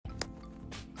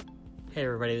Hey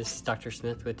everybody, this is Dr.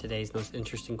 Smith with today's Most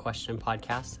Interesting Question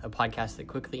podcast, a podcast that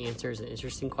quickly answers an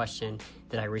interesting question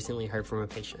that I recently heard from a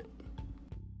patient.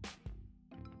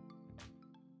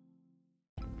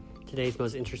 Today's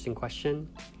most interesting question: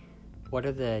 what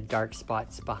are the dark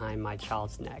spots behind my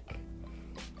child's neck?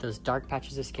 Those dark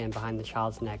patches of skin behind the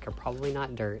child's neck are probably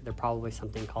not dirt, they're probably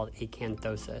something called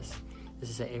acanthosis. This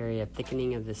is an area of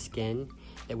thickening of the skin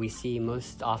that we see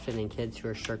most often in kids who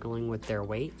are struggling with their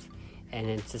weight, and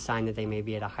it's a sign that they may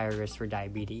be at a higher risk for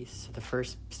diabetes. So the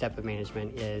first step of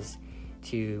management is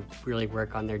to really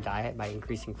work on their diet by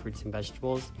increasing fruits and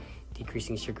vegetables,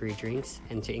 decreasing sugary drinks,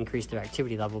 and to increase their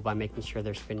activity level by making sure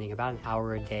they're spending about an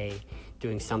hour a day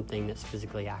doing something that's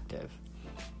physically active.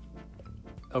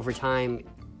 Over time,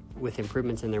 with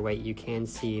improvements in their weight, you can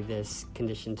see this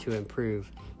condition to improve,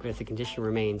 but if the condition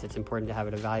remains, it's important to have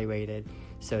it evaluated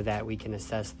so that we can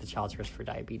assess the child's risk for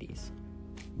diabetes.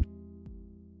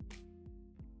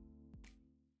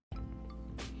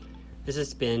 This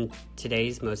has been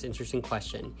today's most interesting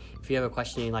question. If you have a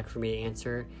question you'd like for me to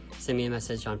answer, send me a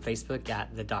message on Facebook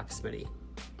at the Doc Smitty.